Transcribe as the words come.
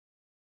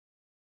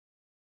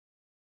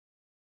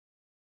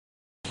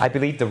I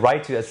believe the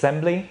right to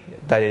assembly,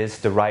 that is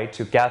the right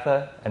to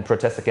gather and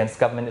protest against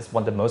government, is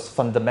one of the most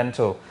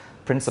fundamental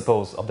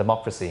principles of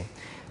democracy.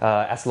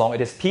 As long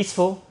as it is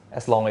peaceful,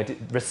 as long as it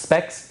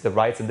respects the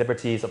rights and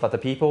liberties of other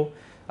people,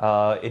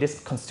 it is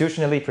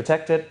constitutionally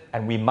protected,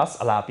 and we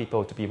must allow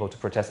people to be able to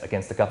protest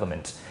against the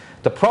government.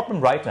 The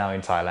problem right now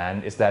in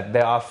Thailand is that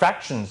there are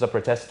fractions of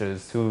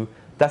protesters who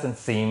doesn't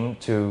seem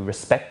to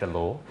respect the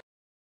law.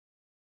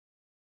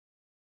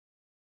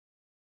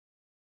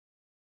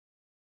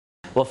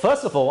 Well,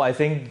 first of all, I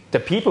think the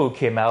people who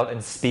came out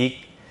and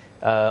speak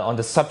on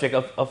the subject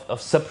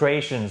of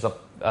separations of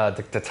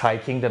the Thai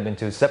kingdom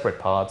into separate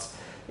parts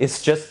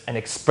is just an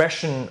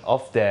expression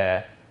of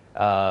their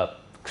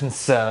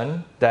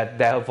concern that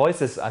their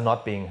voices are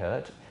not being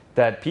heard,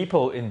 that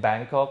people in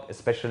Bangkok,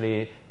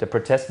 especially the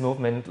protest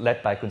movement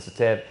led by Khun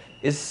Suthep,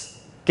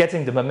 is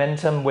getting the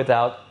momentum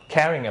without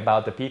caring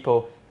about the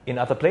people in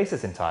other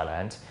places in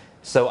Thailand.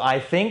 So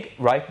I think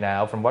right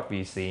now, from what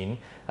we've seen,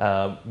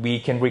 we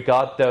can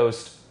regard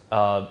those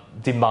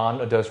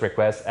demand or those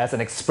requests as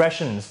an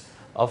expression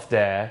of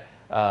their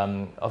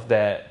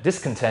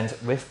discontent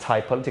with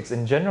Thai politics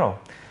in general.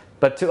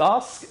 But to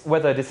ask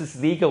whether this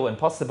is legal and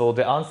possible,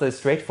 the answer is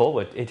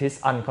straightforward. It is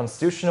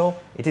unconstitutional,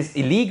 it is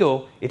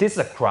illegal, it is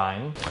a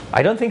crime.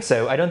 I don't think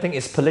so. I don't think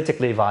it's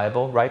politically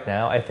viable right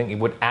now. I think it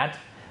would add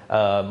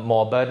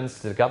more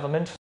burdens to the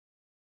government.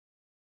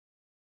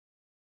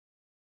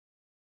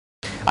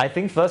 I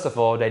think, first of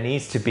all, there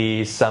needs to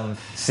be some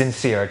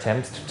sincere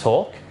attempts to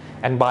talk.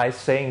 And by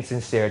saying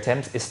sincere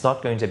attempts, it's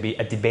not going to be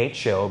a debate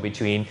show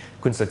between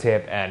Khun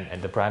Suthep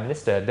and the Prime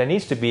Minister. There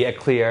needs to be a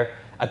clear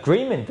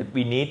agreement that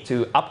we need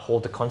to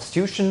uphold the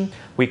Constitution.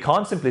 We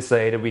can't simply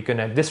say that we're going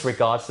to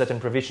disregard certain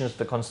provisions of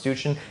the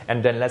Constitution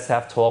and then let's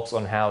have talks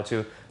on how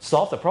to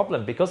solve the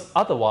problem, because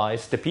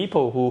otherwise the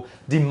people who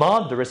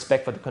demand the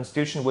respect for the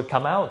Constitution would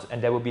come out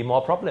and there will be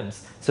more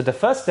problems. So the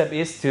first step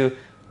is to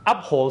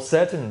uphold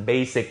certain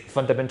basic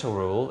fundamental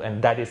rule,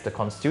 and that is the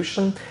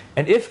Constitution.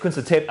 And if Khun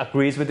Suthep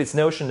agrees with its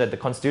notion that the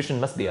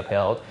Constitution must be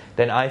upheld,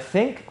 then I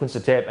think Khun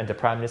Suthep and the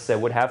Prime Minister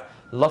would have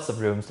lots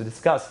of rooms to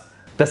discuss.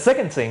 The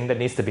second thing that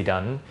needs to be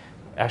done,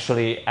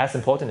 actually as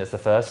important as the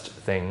first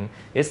thing,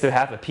 is to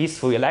have a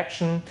peaceful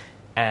election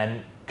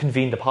and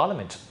convene the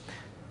parliament.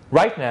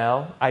 Right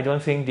now, I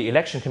don't think the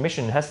Election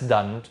Commission has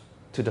done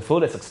to the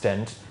fullest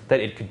extent that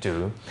it could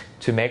do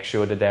to make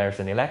sure that there is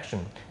an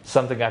election.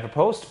 Something I've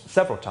proposed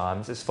several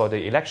times is for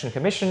the Election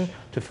Commission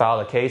to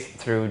file a case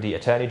through the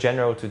Attorney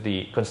General to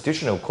the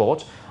Constitutional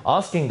Court,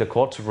 asking the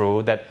court to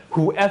rule that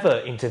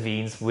whoever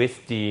intervenes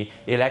with the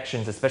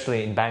elections,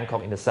 especially in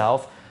Bangkok in the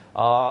south,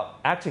 are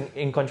acting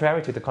in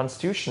contrary to the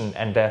Constitution,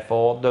 and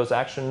therefore those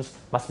actions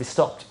must be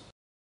stopped.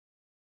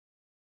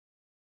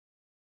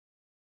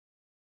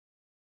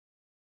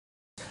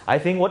 I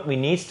think what we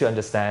need to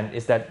understand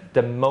is that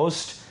the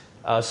most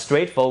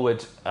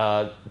straightforward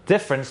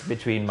difference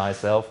between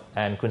myself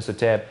and Khun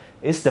Suthep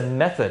is the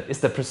method, is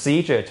the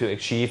procedure to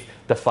achieve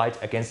the fight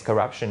against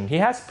corruption. He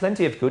has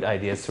plenty of good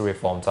ideas to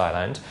reform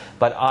Thailand,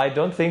 but I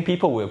don't think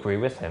people will agree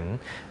with him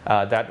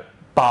that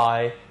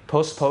by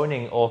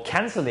postponing or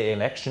cancelling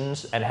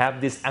elections and have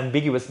this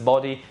ambiguous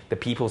body, the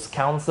People's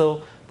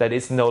Council, that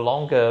is no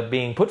longer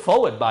being put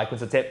forward by Khun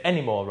Suthep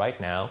anymore right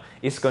now,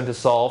 is going to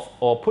solve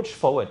or push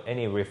forward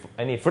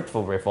any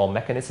fruitful reform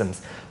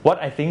mechanisms. What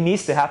I think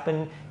needs to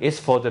happen is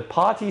for the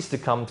parties to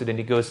come to the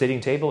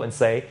negotiating table and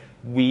say,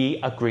 we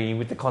agree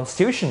with the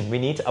Constitution, we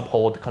need to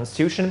uphold the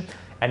Constitution,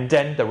 and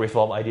then the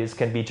reform ideas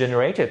can be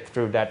generated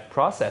through that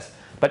process.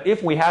 But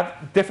if we have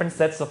different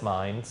sets of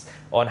minds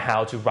on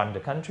how to run the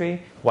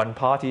country, one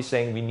party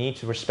saying we need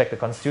to respect the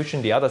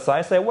Constitution, the other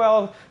side say,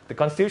 well, the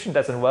Constitution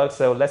doesn't work,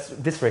 so let's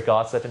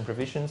disregard certain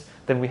provisions,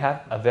 then we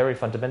have a very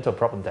fundamental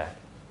problem there.